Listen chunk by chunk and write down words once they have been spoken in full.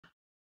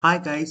Hi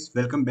guys,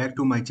 welcome back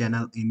to my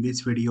channel. In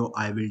this video,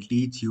 I will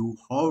teach you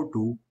how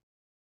to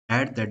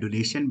add the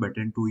donation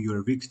button to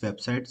your Wix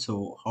website.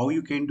 So how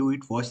you can do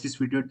it, watch this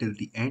video till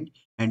the end.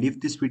 And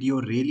if this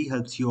video really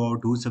helps you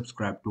out, do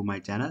subscribe to my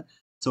channel.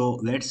 So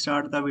let's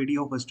start the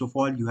video. First of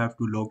all, you have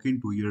to log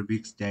into your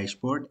Wix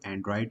dashboard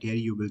and right here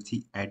you will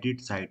see edit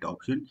site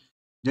option.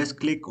 Just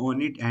click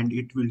on it and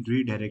it will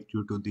redirect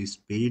you to this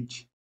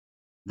page,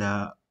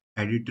 the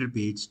editor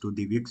page to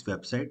the Wix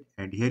website,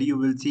 and here you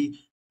will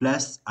see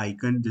plus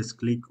icon. Just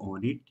click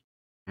on it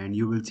and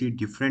you will see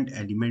different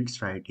elements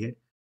right here.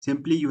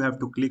 Simply you have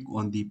to click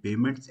on the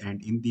payments,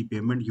 and in the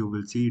payment you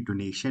will see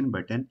donation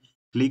button.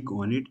 Click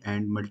on it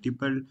and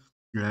multiple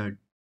uh,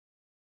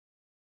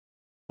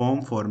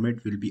 form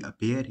format will be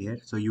appear here,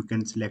 so you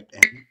can select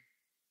any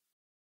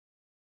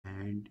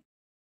and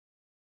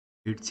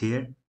it's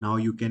here. Now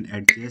you can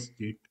adjust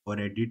it or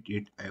edit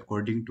it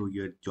according to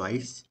your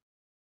choice,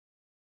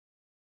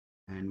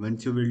 and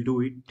once you will do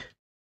it,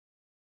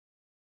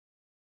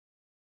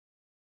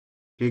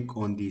 click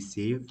on the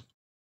save.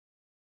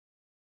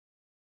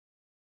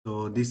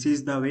 So this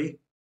is the way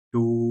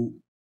to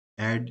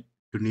add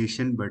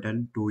donation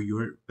button to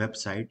your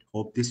website.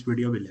 Hope this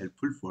video will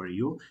helpful for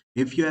you.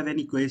 If you have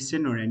any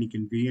question or any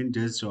confusion,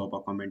 just drop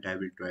a comment. I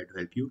will try to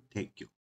help you. Thank you.